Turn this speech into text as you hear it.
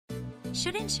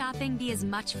Shouldn't shopping be as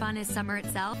much fun as summer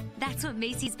itself? That's what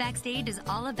Macy's Backstage is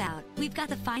all about. We've got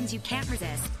the finds you can't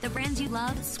resist, the brands you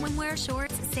love, swimwear,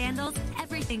 shorts, sandals,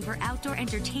 everything for outdoor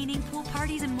entertaining, pool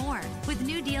parties, and more. With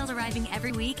new deals arriving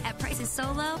every week at prices so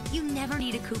low, you never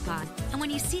need a coupon. And when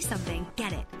you see something,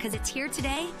 get it, because it's here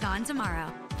today, gone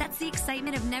tomorrow. That's the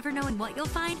excitement of never knowing what you'll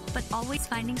find, but always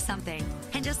finding something.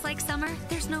 And just like summer,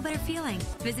 there's no better feeling.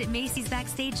 Visit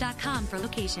Macy'sBackstage.com for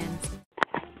locations.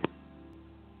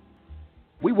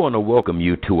 We want to welcome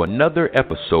you to another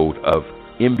episode of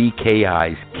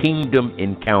MBKI's Kingdom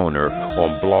Encounter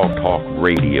on Blog Talk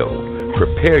Radio.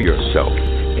 Prepare yourself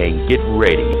and get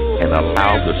ready and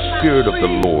allow the Spirit of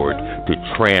the Lord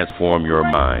to transform your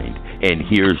mind. And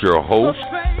here's your host,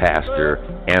 Pastor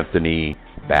Anthony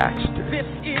Baxter.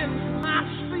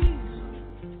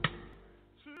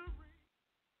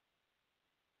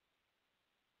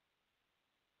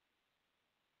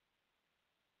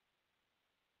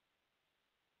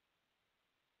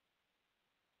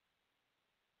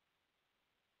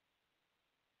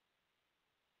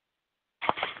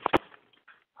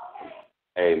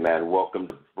 Hey man, welcome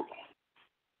to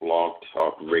Blog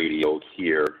Talk Radio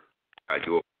here. I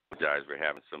do apologize for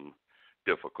having some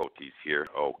difficulties here.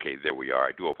 Okay, there we are.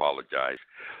 I do apologize.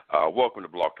 Welcome to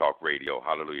Blog Talk Radio.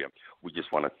 Hallelujah. We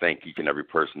just want to thank each and every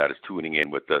person that is tuning in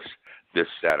with us this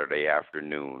Saturday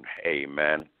afternoon.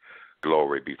 Amen.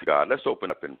 Glory be to God. Let's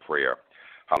open up in prayer.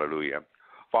 Hallelujah.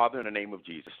 Father, in the name of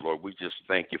Jesus, Lord, we just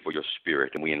thank you for your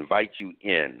Spirit, and we invite you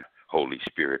in, Holy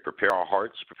Spirit. Prepare our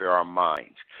hearts, prepare our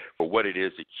minds for what it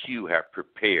is that you have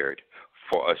prepared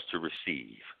for us to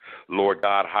receive. Lord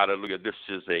God, hallelujah, this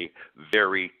is a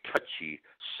very touchy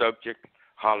subject.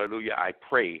 Hallelujah. I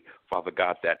pray, Father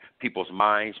God, that people's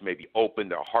minds may be open,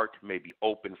 their heart may be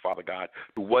open, Father God,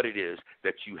 to what it is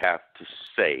that you have to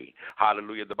say.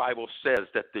 Hallelujah. The Bible says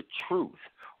that the truth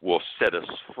will set us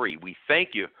free. We thank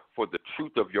you for the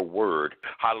truth of your word,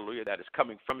 hallelujah, that is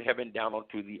coming from heaven down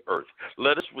onto the earth.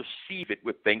 Let us receive it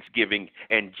with thanksgiving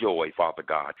and joy, Father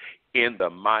God. In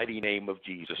the mighty name of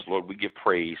Jesus, Lord, we give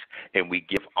praise and we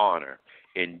give honor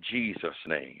in Jesus'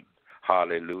 name.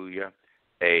 Hallelujah.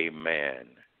 Amen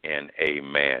and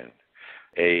amen.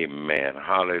 Amen.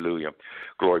 Hallelujah.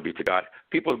 Glory be to God.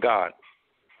 People of God,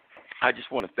 I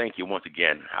just want to thank you once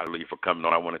again, hallelujah, for coming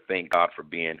on. I want to thank God for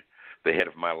being the head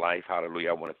of my life. Hallelujah.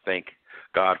 I want to thank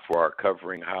God for our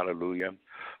covering. Hallelujah.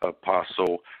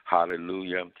 Apostle.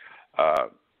 Hallelujah.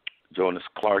 Jonas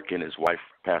Clark and his wife,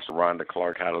 Pastor Rhonda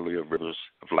Clark, hallelujah, Rivers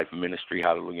of Life Ministry,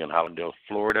 hallelujah, in Hollandale,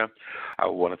 Florida. I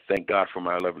want to thank God for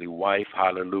my lovely wife,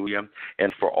 hallelujah,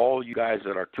 and for all you guys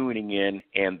that are tuning in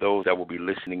and those that will be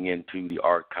listening into the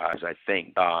archives. I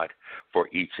thank God for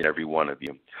each and every one of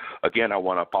you. Again, I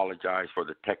want to apologize for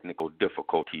the technical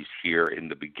difficulties here in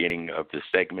the beginning of the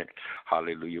segment.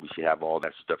 Hallelujah. We should have all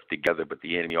that stuff together, but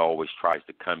the enemy always tries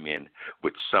to come in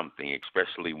with something,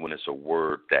 especially when it's a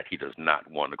word that he does not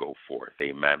want to go forth.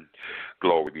 Amen.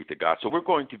 Glory be to God. So we're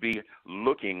going to be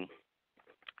looking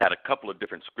at a couple of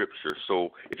different scriptures.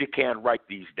 So if you can, write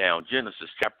these down. Genesis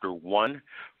chapter 1,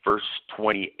 verse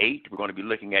 28. We're going to be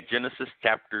looking at Genesis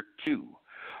chapter 2,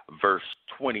 verse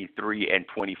 23 and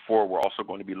 24. We're also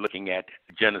going to be looking at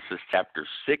Genesis chapter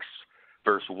 6,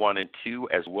 verse 1 and 2,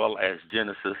 as well as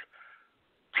Genesis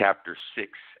chapter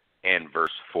 6 and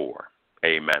verse 4.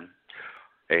 Amen.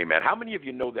 Amen. How many of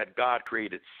you know that God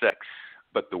created sex,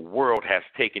 but the world has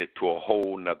taken it to a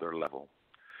whole nother level?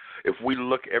 If we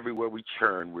look everywhere we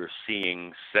turn, we're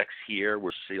seeing sex here,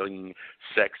 we're seeing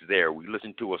sex there. We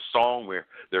listen to a song where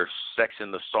there's sex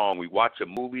in the song. We watch a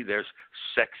movie, there's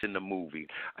sex in the movie.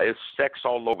 It's sex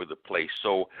all over the place.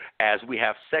 So as we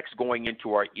have sex going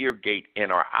into our ear gate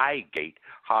and our eye gate,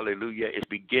 hallelujah, it's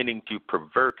beginning to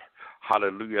pervert,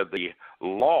 hallelujah, the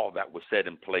law that was set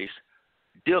in place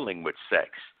dealing with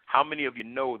sex. How many of you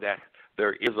know that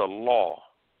there is a law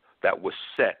that was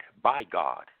set by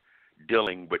God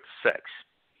dealing with sex?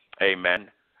 Amen.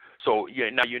 So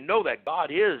now you know that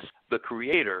God is the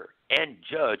creator and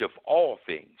judge of all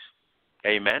things.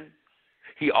 Amen.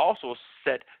 He also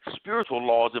set spiritual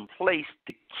laws in place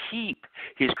to keep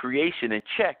his creation in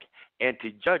check and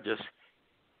to judge us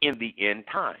in the end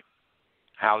time.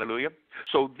 Hallelujah.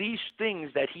 So these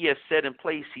things that he has set in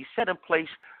place, he set in place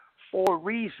for a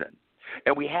reason.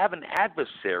 And we have an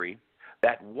adversary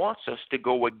that wants us to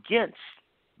go against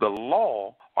the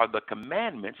law or the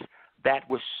commandments that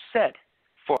were set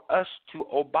for us to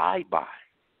abide by.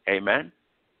 Amen.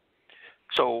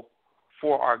 So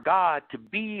for our God to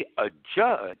be a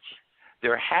judge,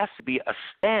 there has to be a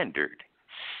standard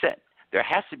set. There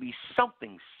has to be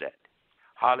something set.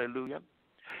 Hallelujah.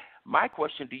 My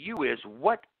question to you is,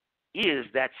 what is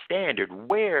that standard?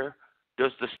 Where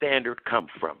does the standard come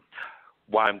from?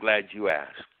 Why, I'm glad you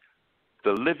asked.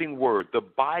 The living word, the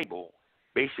Bible,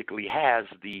 basically has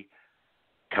the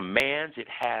commands, it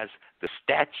has the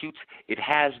statutes, it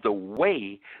has the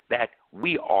way that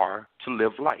we are to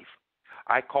live life.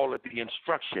 I call it the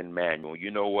instruction manual.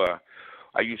 You know,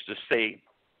 I used to say,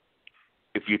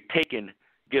 if you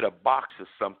get a box of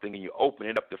something and you open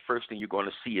it up, the first thing you're going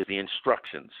to see is the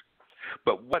instructions.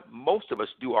 But what most of us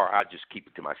do, or I just keep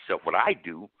it to myself, what I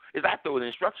do is I throw the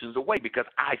instructions away because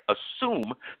I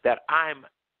assume that I'm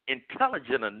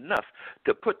intelligent enough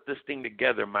to put this thing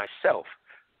together myself.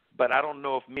 But I don't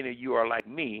know if many of you are like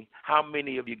me. How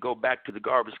many of you go back to the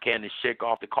garbage can and shake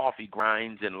off the coffee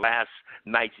grinds and last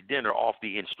night's dinner off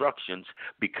the instructions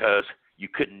because you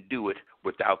couldn't do it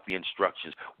without the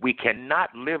instructions? We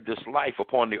cannot live this life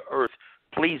upon the earth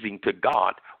pleasing to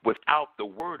God without the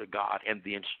Word of God and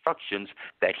the instructions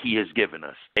that He has given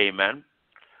us. Amen.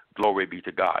 Glory be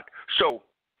to God. So,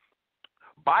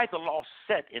 by the law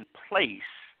set in place,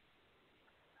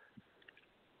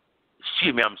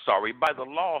 by the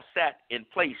law set in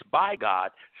place by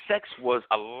God, sex was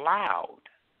allowed.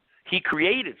 He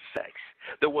created sex.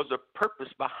 There was a purpose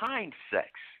behind sex.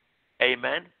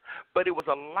 Amen. But it was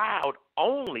allowed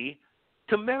only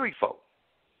to married folk.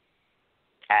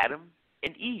 Adam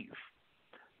and Eve.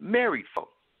 Married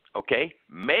folk. Okay?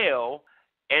 Male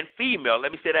and female.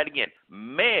 Let me say that again.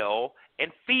 Male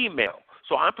and female.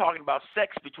 So I'm talking about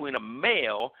sex between a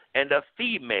male and a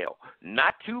female.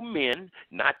 Not two men,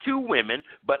 not two women,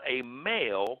 but a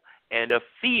male and a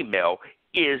female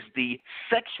is the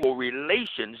sexual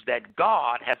relations that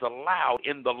God has allowed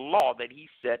in the law that He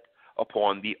set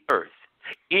upon the earth.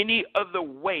 Any other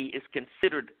way is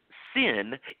considered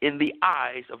sin in the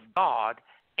eyes of God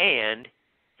and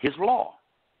His law.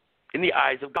 In the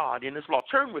eyes of God and His law.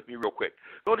 Turn with me real quick.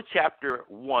 Go to chapter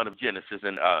 1 of Genesis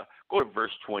and go to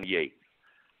verse 28.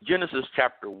 Genesis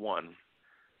chapter 1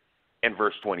 and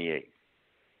verse 28.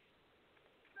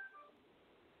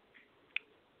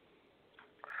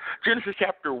 Genesis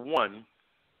chapter 1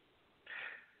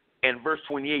 and verse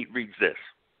 28 reads this.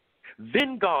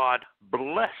 Then God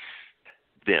blessed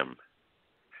them,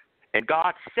 and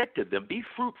God said to them, be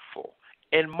fruitful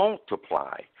and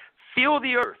multiply, fill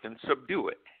the earth and subdue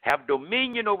it, have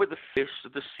dominion over the fish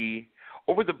of the sea,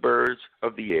 over the birds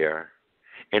of the air,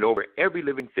 and over every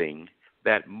living thing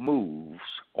that moves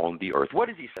on the earth. What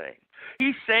is He saying?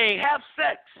 He's saying have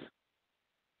sex,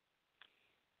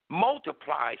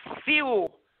 multiply, fill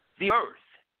the earth,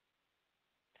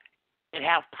 and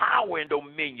have power and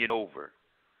dominion over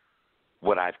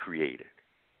what I've created.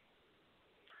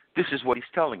 This is what He's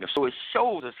telling us. So it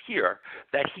shows us here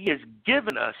that He has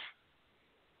given us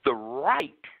the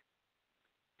right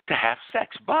to have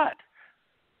sex, but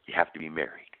you have to be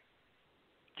married.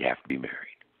 You have to be married.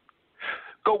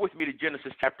 Go with me to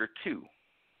Genesis chapter 2.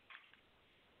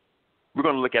 We're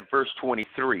going to look at verse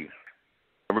 23, and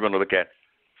we're going to look at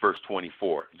verse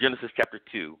 24. Genesis chapter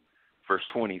 2, verse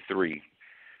 23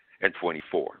 and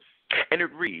 24. And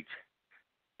it reads,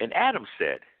 and Adam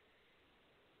said,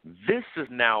 this is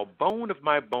now bone of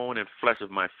my bone and flesh of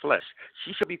my flesh.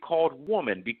 She shall be called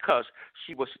woman because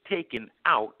she was taken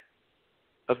out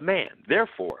of man.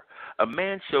 Therefore, a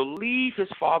man shall leave his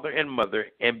father and mother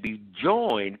and be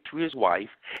joined to his wife,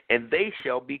 and they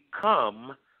shall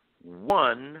become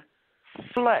one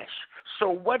flesh. So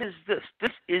what is this?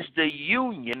 This is the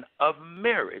union of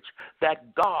marriage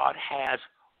that God has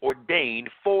ordained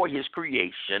for His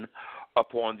creation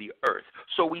upon the earth.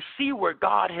 So we see where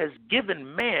God has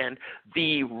given man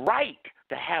the right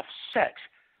to have sex.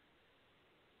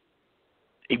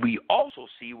 We also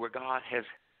see where God has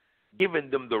given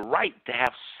them the right to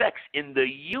have sex in the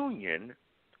union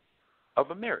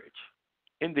of a marriage.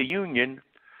 In the union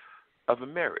of a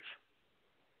marriage.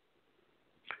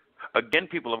 Again,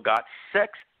 people of God,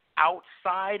 sex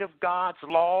outside of God's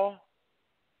law,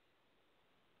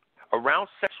 around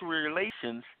sexual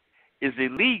relations, is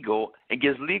illegal and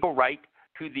gives legal right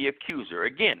to the accuser.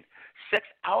 Again, sex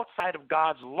outside of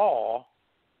God's law,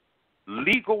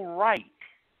 legal right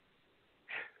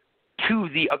to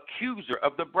the accuser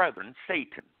of the brethren,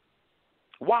 Satan.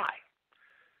 Why?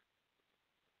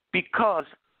 Because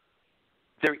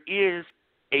there is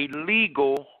a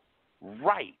legal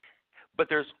right, but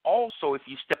there's also, if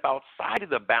you step outside of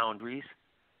the boundaries,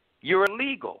 you're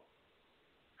illegal.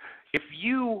 If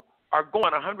you are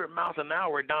going 100 miles an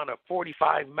hour down a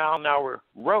 45-mile-an-hour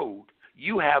road,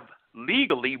 you have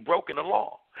legally broken the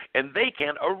law, and they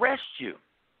can arrest you.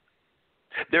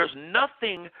 There's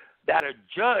nothing that a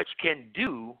judge can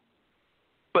do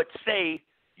but say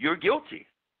you're guilty.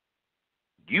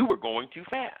 You were going too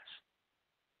fast.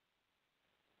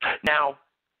 Now,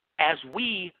 as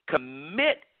we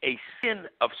commit a sin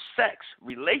of sex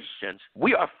relations,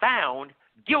 we are found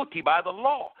guilty by the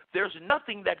law. There's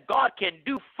nothing that God can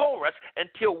do for us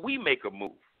until we make a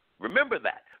move. Remember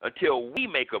that, until we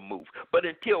make a move. But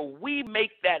until we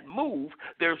make that move,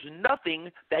 there's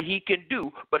nothing that he can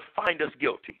do but find us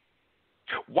guilty.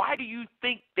 Why do you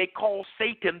think they call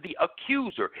Satan the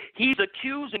accuser? He's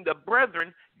accusing the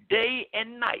brethren day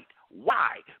and night.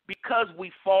 Why? Because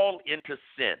we fall into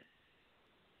sin.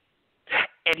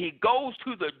 And he goes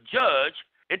to the judge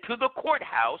into the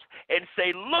courthouse and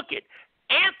say, look it,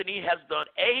 Anthony has done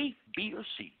A, B, or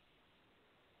C.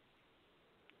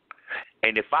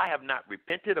 And if I have not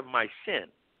repented of my sin,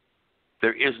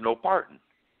 there is no pardon.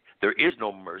 There is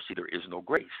no mercy. There is no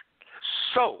grace.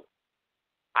 So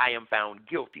I am found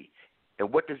guilty.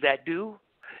 And what does that do?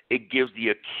 It gives the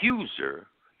accuser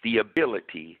the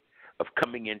ability of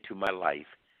coming into my life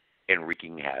and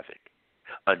wreaking havoc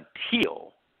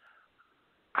until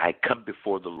I come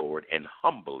before the Lord and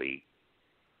humbly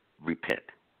repent.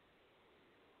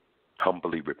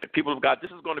 Humbly repent. People of God,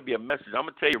 this is going to be a message. I'm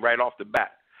going to tell you right off the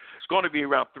bat. It's going to be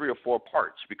around 3 or 4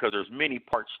 parts because there's many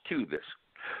parts to this.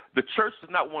 The church does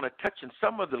not want to touch, and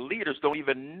some of the leaders don't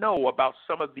even know about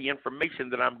some of the information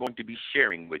that I'm going to be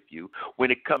sharing with you when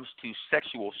it comes to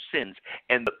sexual sins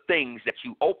and the things that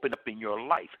you open up in your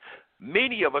life.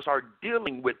 Many of us are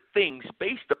dealing with things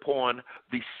based upon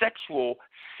the sexual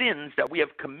sins that we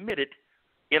have committed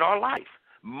in our life.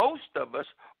 Most of us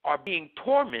are being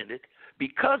tormented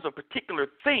because of particular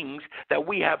things that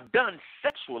we have done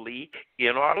sexually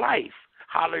in our life.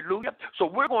 Hallelujah. So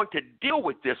we're going to deal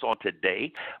with this on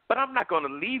today, but I'm not going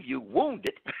to leave you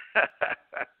wounded.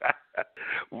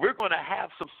 We're going to have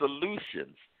some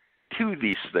solutions to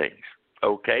these things.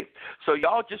 Okay, so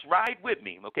y'all just ride with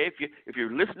me, okay? If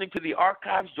you're listening to the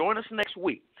archives, join us next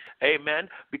week, amen,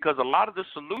 because a lot of the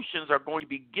solutions are going to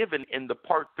be given in the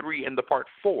part 3 and the part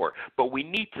 4, but we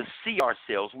need to see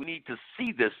ourselves. We need to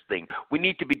see this thing. We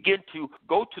need to begin to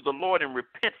go to the Lord and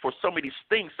repent for some of these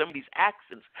things, some of these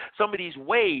actions, some of these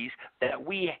ways that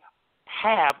we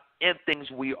have in things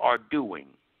we are doing,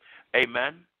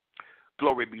 amen?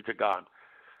 Glory be to God.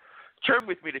 Turn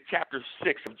with me to chapter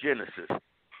 6 of Genesis.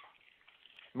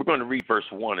 We're going to read verse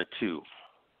 1 and 2.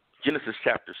 Genesis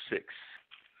chapter 6,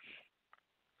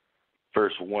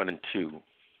 verse 1 and 2.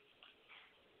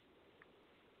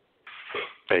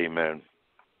 Amen.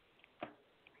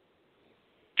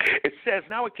 It says,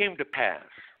 now it came to pass,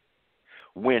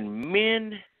 when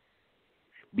men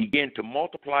began to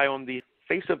multiply on the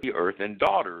face of the earth, and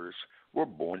daughters were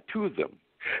born to them,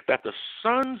 that the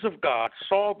sons of God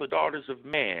saw the daughters of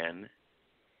man,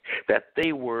 that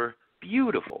they were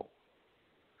beautiful.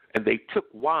 And they took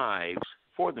wives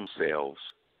for themselves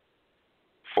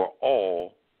for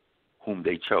all whom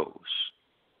they chose.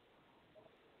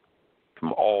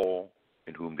 From all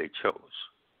in whom they chose.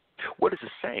 What is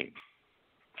it saying?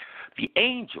 The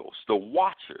angels, the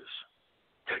watchers.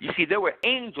 You see, there were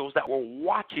angels that were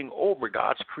watching over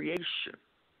God's creation.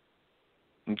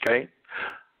 Okay?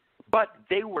 But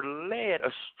they were led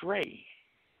astray.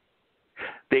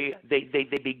 They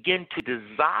begin to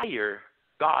desire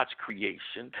God's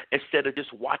creation instead of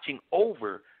just watching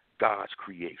over God's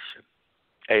creation.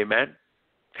 Amen.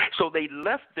 So they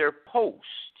left their post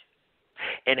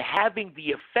and having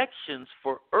the affections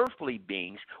for earthly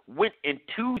beings went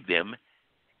into them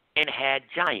and had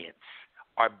giants,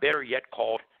 or better yet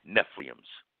called Nephilims.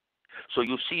 So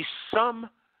you'll see some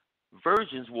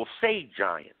versions will say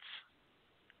giants.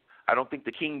 I don't think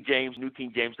the King James, New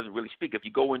King James doesn't really speak. If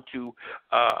you go into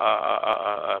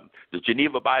the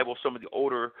Geneva Bible, some of the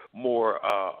older, more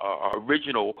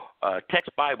original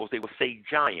text Bibles, they will say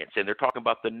giants, and they're talking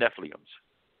about the Nephilims.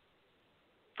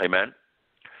 Amen.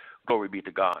 Glory be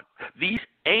to God. These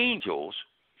angels,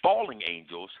 falling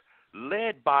angels,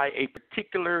 led by a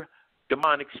particular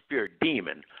demonic spirit,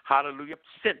 demon, hallelujah,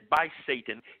 sent by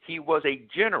Satan. He was a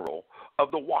general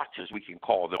of the watchers, we can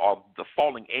call them, of the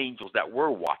falling angels that were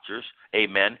watchers,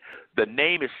 amen. The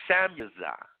name is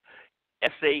Samyaza,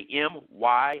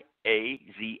 Samyaza.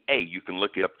 You can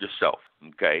look it up yourself,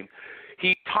 okay.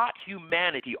 He taught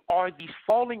humanity, or these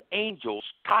falling angels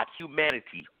taught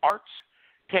humanity arts,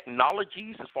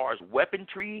 technologies as far as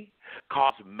weaponry,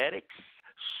 cosmetics,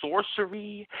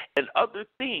 sorcery, and other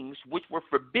things which were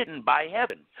forbidden by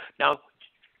heaven. Now,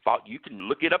 you can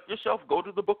look it up yourself. Go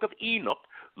to the book of Enoch.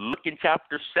 Look in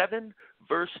chapter 7,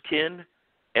 verse 10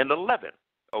 and 11.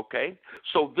 Okay?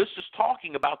 So this is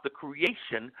talking about the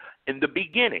creation in the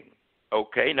beginning.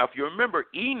 Okay? Now, if you remember,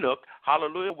 Enoch,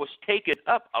 hallelujah, was taken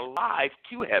up alive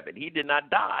to heaven. He did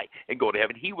not die and go to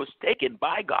heaven. He was taken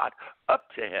by God up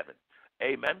to heaven.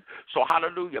 Amen. So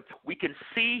hallelujah. We can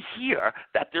see here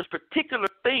that there's particular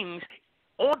things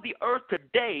on the earth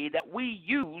today that we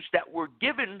use that were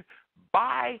given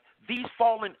by these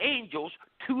fallen angels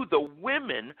to the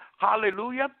women,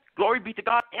 hallelujah, glory be to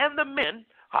God, and the men,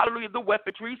 hallelujah, the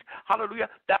weaponries, hallelujah,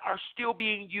 that are still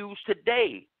being used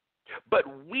today. But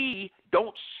we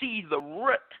don't see the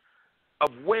root of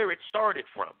where it started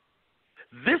from.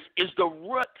 This is the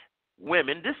root,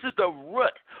 women, this is the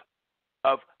root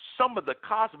of some of the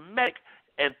cosmetic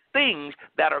and things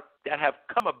that have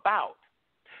come about.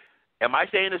 Am I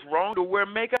saying it's wrong to wear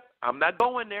makeup? I'm not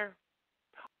going there.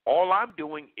 All I'm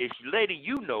doing is letting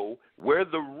you know where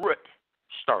the root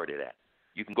started at.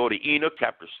 You can go to Enoch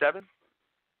chapter 7,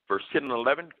 verse 10 and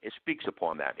 11. It speaks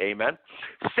upon that. Amen.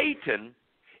 Satan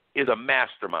is a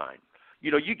mastermind.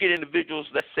 You know, you get individuals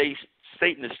that say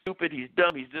Satan is stupid, he's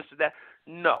dumb, he's this and that.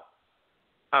 No.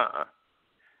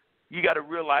 You got to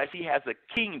realize he has a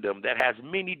kingdom that has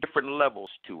many different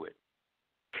levels to it.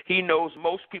 He knows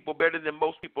most people better than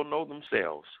most people know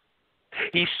themselves.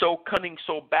 He's so cunning,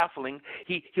 so baffling.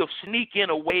 He'll sneak in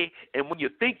a way, and when you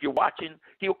think you're watching,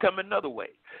 he'll come another way.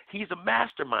 He's a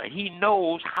mastermind. He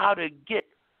knows how to get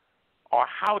or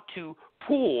how to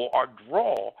pull or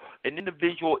draw an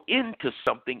individual into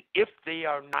something if they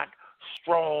are not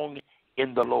strong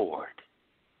in the Lord.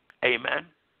 Amen.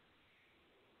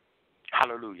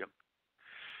 Hallelujah.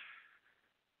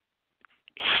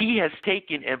 He has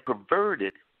taken and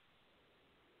perverted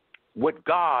what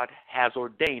God has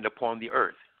ordained upon the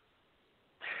earth.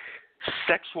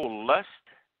 Sexual lust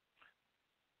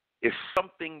is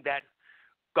something that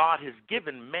God has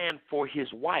given man for his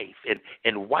wife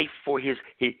and wife for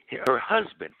her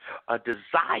husband, a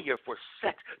desire for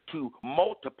sex to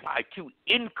multiply, to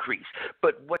increase.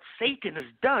 But what Satan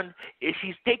has done is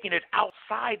he's taken it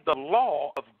outside the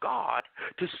law of God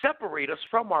to separate us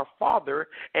from our Father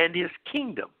and his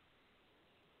kingdom.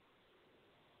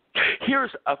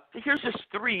 Here's just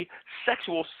 3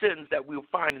 sexual sins that we'll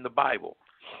find in the Bible.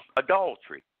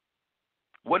 Adultery.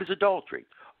 What is adultery?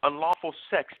 Unlawful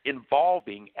sex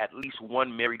involving at least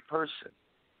one married person.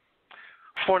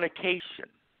 Fornication,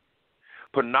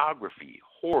 pornography,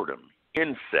 whoredom,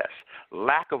 incest,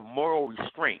 lack of moral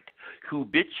restraint,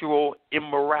 habitual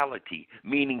immorality,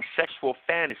 meaning sexual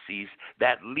fantasies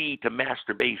that lead to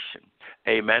masturbation.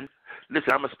 Amen.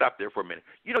 Listen, I'm going to stop there for a minute.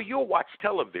 You know, you'll watch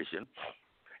television,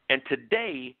 and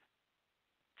today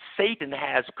Satan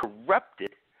has corrupted,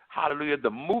 hallelujah, the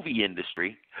movie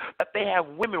industry, but they have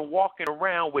women walking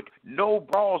around with no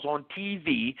bras on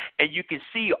TV, and you can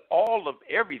see all of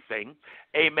everything,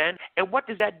 amen. And what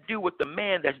does that do with the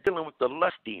man that's dealing with the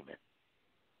lust demon?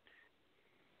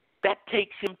 That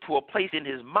takes him to a place in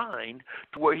his mind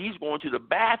to where he's going to the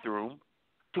bathroom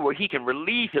to where he can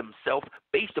relieve himself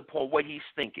based upon what he's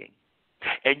thinking.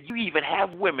 And you even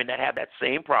have women that have that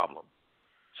same problem.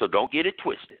 So don't get it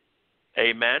twisted.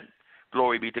 Amen.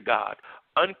 Glory be to God.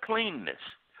 Uncleanness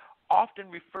often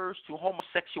refers to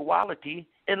homosexuality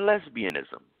and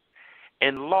lesbianism.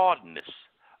 And lewdness,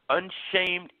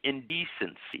 unshamed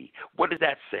indecency. What is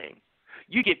that saying?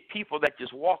 You get people that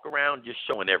just walk around just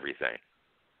showing everything.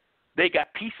 They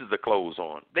got pieces of clothes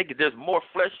on. There's more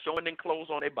flesh showing than clothes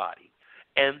on their body.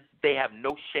 And they have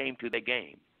no shame to their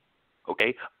game.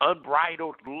 Okay?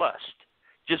 Unbridled lust,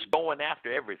 just going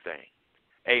after everything.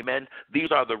 Amen.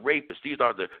 These are the rapists. These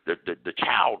are the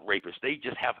child rapists. They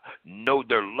just have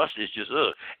their lust is just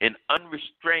an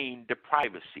unrestrained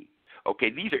privacy. Okay,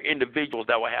 these are individuals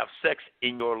that will have sex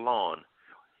in your lawn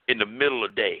in the middle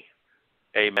of the day.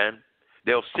 Amen.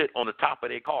 They'll sit on the top of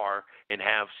their car and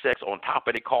have sex on top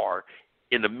of their car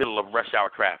in the middle of rush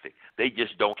hour traffic. They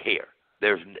just don't care.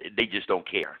 They just don't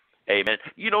care. Amen.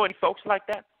 You know any folks like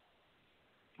that?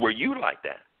 Were you like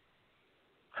that?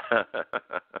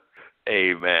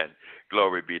 Amen.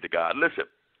 Glory be to God. Listen,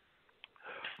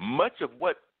 much of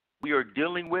what we are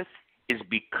dealing with is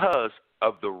because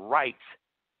of the rights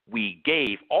we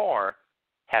gave or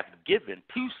have given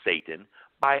to Satan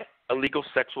by illegal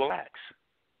sexual acts.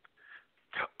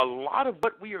 A lot of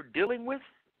what we are dealing with,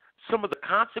 some of the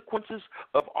consequences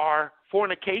of our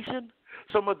fornication,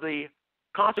 some of the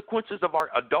consequences of our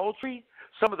adultery,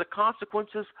 some of the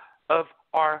consequences of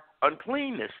our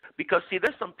uncleanness. Because, see,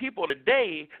 there's some people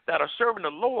today that are serving the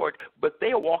Lord, but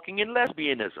they are walking in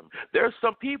lesbianism. There's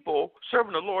some people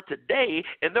serving the Lord today,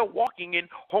 and they're walking in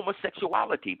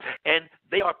homosexuality, and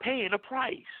they are paying a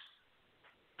price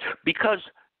because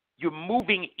you're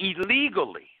moving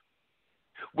illegally,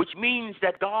 which means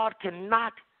that God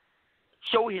cannot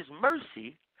show his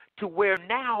mercy to where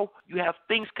now you have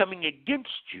things coming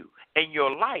against you and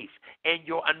your life and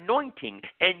your anointing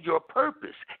and your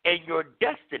purpose and your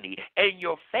destiny and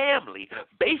your family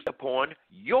based upon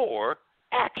your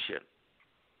action.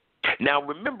 Now,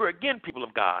 remember again, people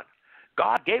of God,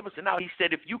 God gave us an out. He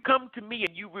said, if you come to me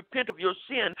and you repent of your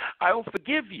sin, I will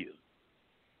forgive you.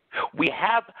 We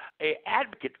have an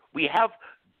advocate. We have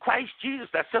Christ Jesus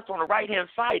that sits on the right-hand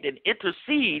side and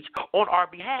intercedes on our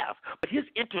behalf. But his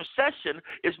intercession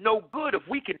is no good if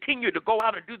we continue to go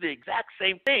out and do the exact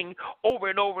same thing over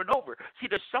and over and over. See,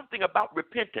 there's something about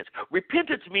repentance.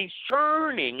 Repentance means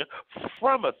turning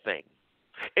from a thing.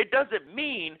 It doesn't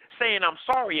mean saying I'm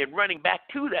sorry and running back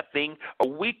to that thing a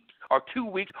week or 2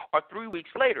 weeks or 3 weeks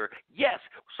later. Yes,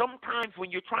 sometimes when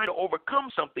you're trying to overcome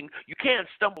something, you can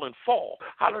stumble and fall.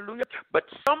 Hallelujah. But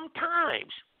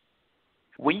sometimes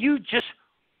when you just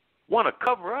want to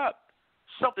cover up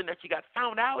something that you got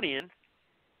found out in,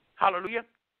 hallelujah,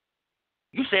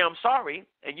 you say I'm sorry,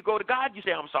 and you go to God, you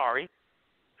say I'm sorry.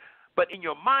 But in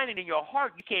your mind and in your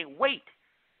heart, you can't wait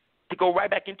to go right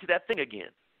back into that thing again.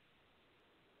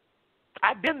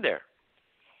 I've been there.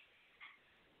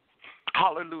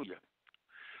 Hallelujah.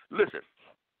 Listen,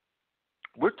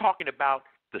 we're talking about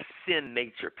the sin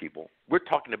nature, people. We're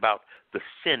talking about the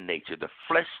sin nature, the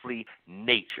fleshly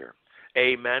nature.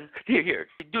 Amen. Here,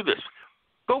 do this.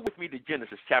 Go with me to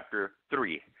Genesis chapter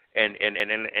 3, and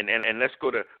let's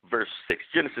go to verse 6.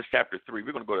 Genesis chapter 3.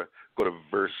 We're going to go to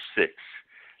verse 6.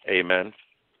 Amen.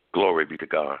 Glory be to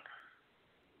God.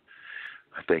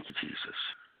 Thank you, Jesus.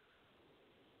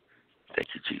 Thank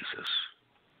you, Jesus.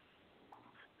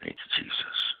 Thank you,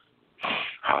 Jesus.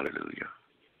 Hallelujah.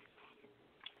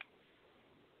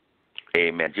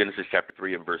 Amen. Genesis chapter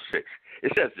 3 and verse 6.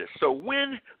 It says this. So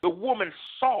when the woman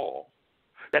saw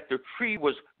that the tree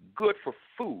was good for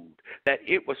food, that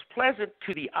it was pleasant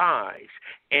to the eyes,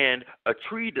 and a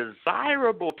tree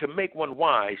desirable to make one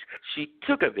wise, she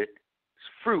took of its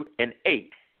fruit and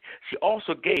ate. She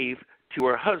also gave to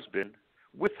her husband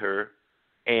with her,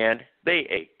 and they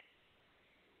ate.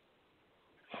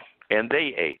 And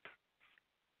they ate.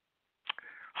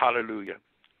 Hallelujah.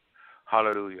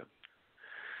 Hallelujah.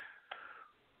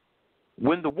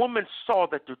 When the woman saw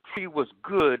that the tree was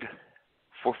good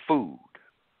for food,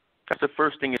 that's the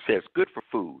first thing it says, good for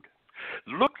food,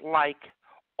 looked like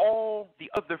all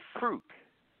the other fruit.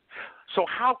 So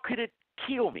how could it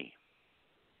kill me?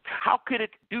 How could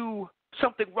it do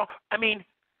something wrong? I mean,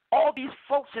 all these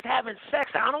folks that having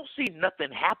sex, I don't see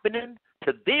nothing happening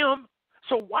to them,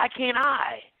 so why can't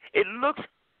I? It looks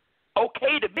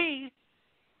okay to me,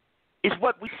 is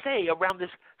what we say around this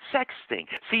sex thing.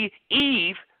 See,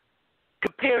 Eve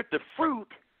compared the fruit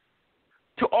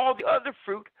to all the other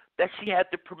fruit that she had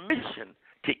the permission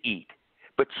to eat.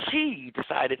 But she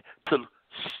decided to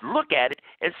look at it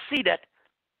and see that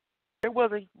there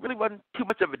really wasn't too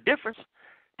much of a difference.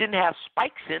 Didn't have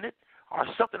spikes in it or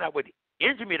something that would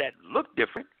injure me that looked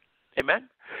different. Amen.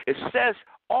 It says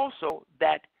also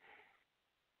that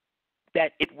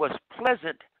it was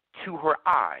pleasant to her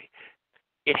eye.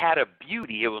 It had a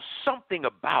beauty. It was something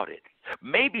about it.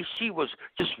 Maybe she was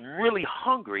just really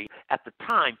hungry at the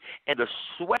time, and the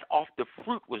sweat off the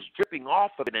fruit was dripping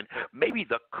off of it, and maybe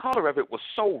the color of it was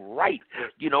so right,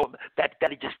 that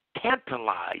it just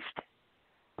tantalized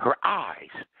her eyes,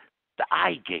 the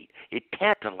eye gate. It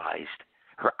tantalized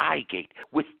her eye gate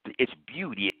with its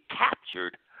beauty. It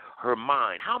captured her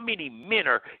mind. How many men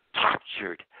are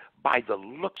captured by the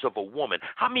looks of a woman?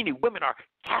 How many women are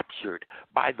captured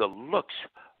by the looks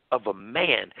of a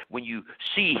man when you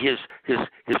see his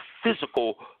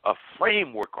physical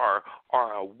framework or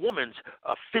a woman's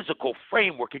physical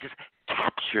framework? It just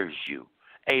captures you.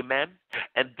 Amen.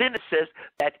 And then it says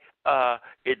that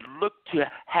it looked to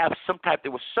have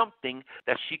there was something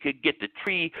that she could get. The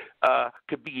tree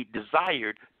could be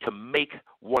desired to make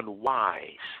one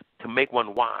wise,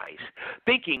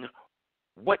 thinking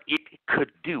what it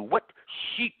could do, what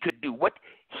she could do, what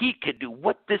he could do,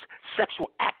 what this sexual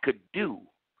act could do.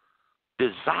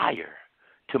 Desire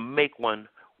to make one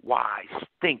wise,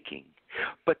 thinking.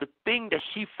 But the thing that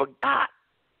she forgot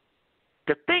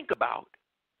to think about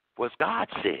was God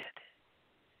said,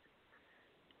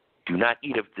 do not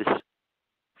eat of this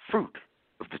fruit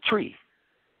of the tree.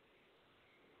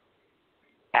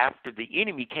 After the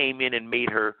enemy came in and made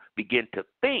her begin to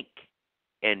think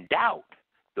and doubt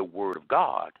the word of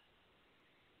God,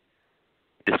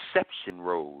 deception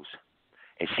rose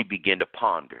and she began to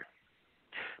ponder.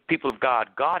 People of God,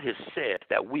 God has said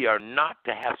that we are not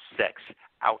to have sex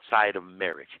outside of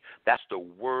marriage. That's the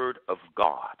word of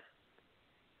God.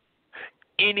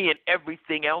 Any and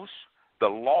everything else, the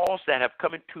laws that have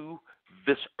come into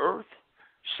this earth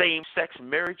same-sex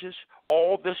marriages,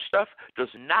 all this stuff does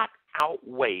not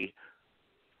outweigh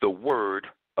the word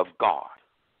of God.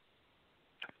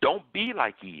 Don't be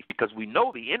like Eve, because we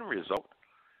know the end result.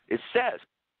 It says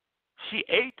she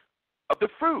ate of the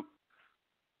fruit.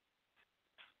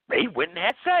 They went and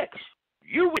had sex.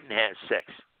 You went and had sex.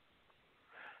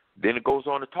 Then it goes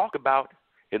on to talk about,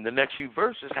 in the next few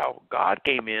verses, how God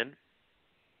came in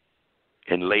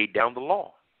and laid down the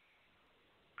law.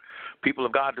 People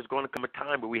of God, there's going to come a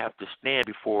time where we have to stand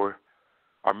before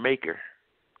our Maker,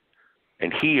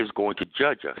 and He is going to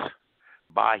judge us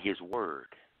by His word,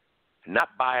 not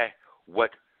by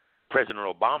what President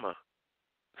Obama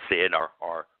said,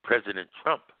 or President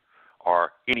Trump,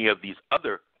 or any of these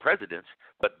other presidents,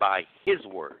 but by His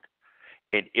word.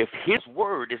 And if His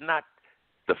word is not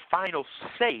the final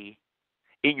say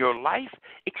in your life,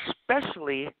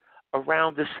 especially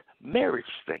around this marriage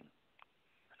thing,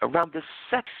 around this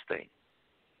sex thing,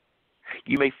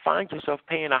 you may find yourself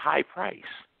paying a high price.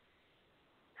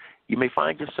 You may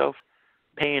find yourself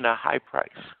paying a high price.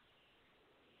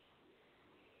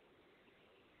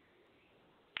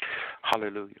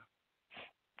 Hallelujah.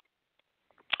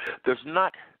 There's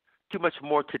not too much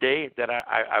more today that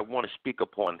I want to speak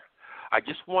upon. I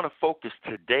just want to focus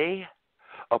today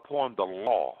upon the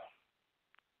law.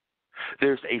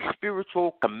 There's a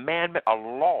spiritual commandment, a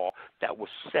law that was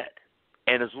set.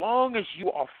 And as long as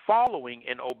you are following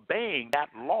and obeying that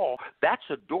law, that's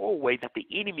a doorway that the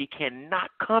enemy cannot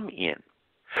come in.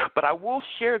 But I will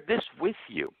share this with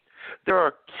you. There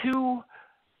are two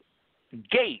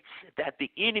gates that the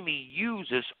enemy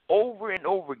uses over and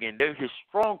over again. They're his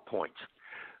strong points.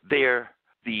 They're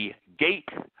the gate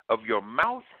of your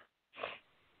mouth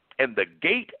and the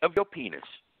gate of your penis,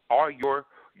 or your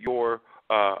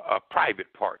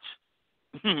private parts.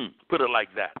 Put it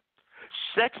like that.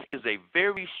 Sex is a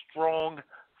very strong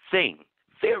thing,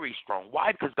 very strong.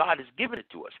 Why? Because God has given it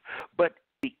to us. But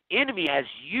the enemy has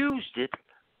used it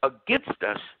against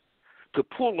us to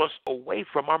pull us away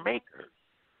from our Maker.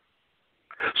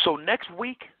 So next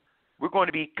week, we're going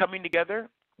to be coming together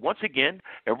once again,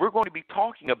 and we're going to be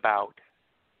talking about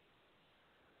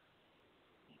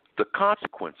the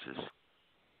consequences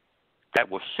that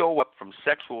will show up from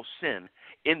sexual sin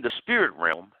in the spirit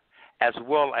realm as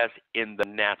well as in the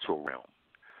natural realm.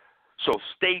 So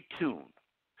stay tuned.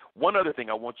 One other thing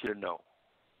I want you to know.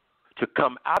 To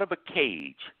come out of a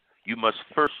cage, you must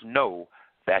first know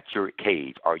that you're a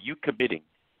cage. Are you committing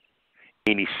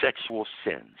any sexual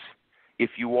sins?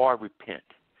 If you are, repent.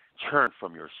 Turn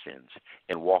from your sins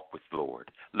and walk with the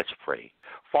Lord. Let's pray.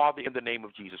 Father, in the name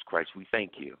of Jesus Christ, we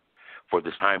thank you for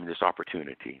this time and this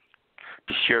opportunity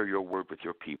to share your word with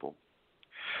your people.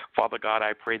 Father God,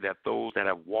 I pray that those that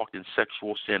have walked in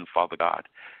sexual sin, Father God,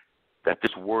 that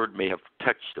this word may have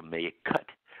touched them, may it cut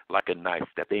like a knife,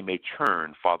 that they may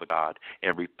turn, Father God,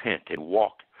 and repent and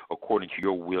walk according to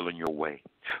your will and your way.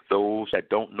 Those that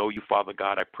don't know you, Father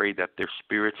God, I pray that their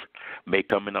spirits may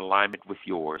come in alignment with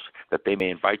yours, that they may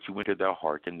invite you into their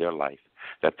heart and their life,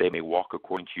 that they may walk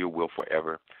according to your will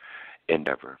forever and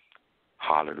ever.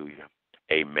 Hallelujah.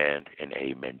 Amen and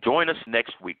amen. Join us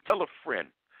next week. Tell a friend,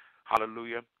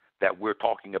 hallelujah, that we're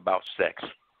talking about sex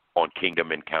on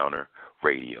Kingdom Encounter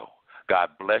Radio. God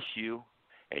bless you,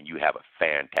 and you have a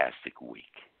fantastic week.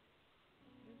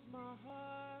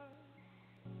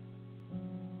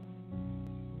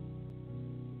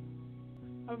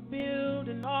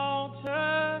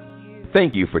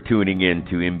 Thank you for tuning in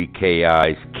to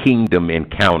MBKI's Kingdom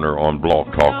Encounter on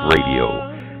Blog Talk Radio.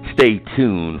 Stay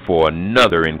tuned for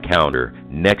another encounter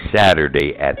next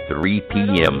Saturday at 3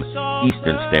 p.m.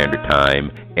 Eastern Standard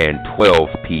Time and 12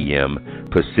 p.m.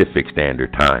 Pacific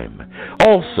Standard Time.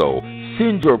 Also,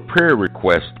 send your prayer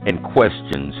requests and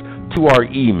questions to our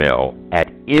email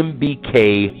at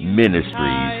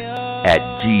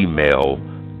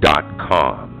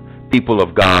mbkministries@gmail.com. People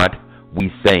of God, we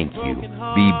thank you.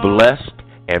 Be blessed,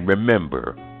 and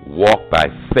remember, walk by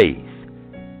faith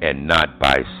and not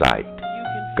by sight.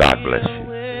 God bless you.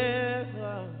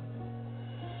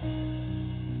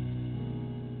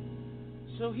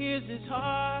 So here's his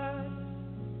heart.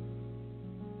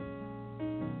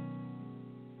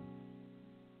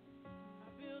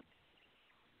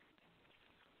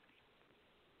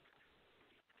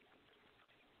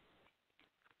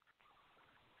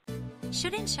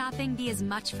 Shouldn't shopping be as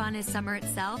much fun as summer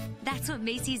itself? That's what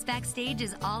Macy's Backstage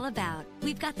is all about.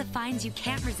 We've got the finds you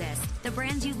can't resist, the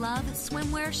brands you love,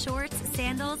 swimwear, shorts,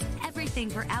 sandals, everything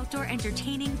for outdoor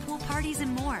entertaining, pool parties,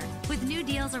 and more. With new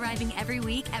deals arriving every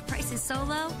week at prices so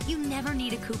low, you never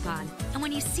need a coupon. And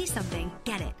when you see something,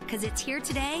 get it, because it's here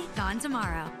today, gone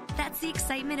tomorrow. That's the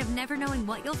excitement of never knowing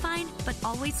what you'll find, but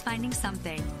always finding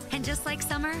something. And just like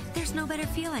summer, there's no better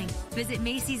feeling. Visit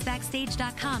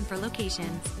Macy'sBackstage.com for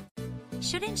locations.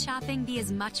 Shouldn't shopping be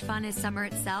as much fun as summer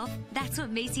itself? That's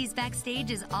what Macy's Backstage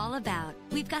is all about.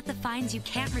 We've got the finds you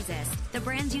can't resist, the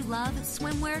brands you love,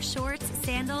 swimwear, shorts,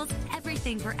 sandals,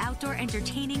 everything for outdoor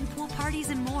entertaining, pool parties,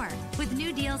 and more. With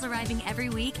new deals arriving every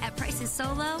week at prices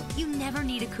so low, you never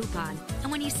need a coupon.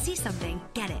 And when you see something,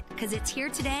 get it, because it's here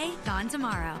today, gone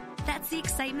tomorrow. That's the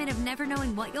excitement of never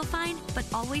knowing what you'll find, but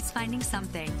always finding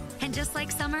something. And just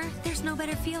like summer, there's no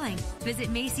better feeling.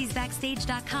 Visit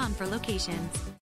Macy'sBackstage.com for locations.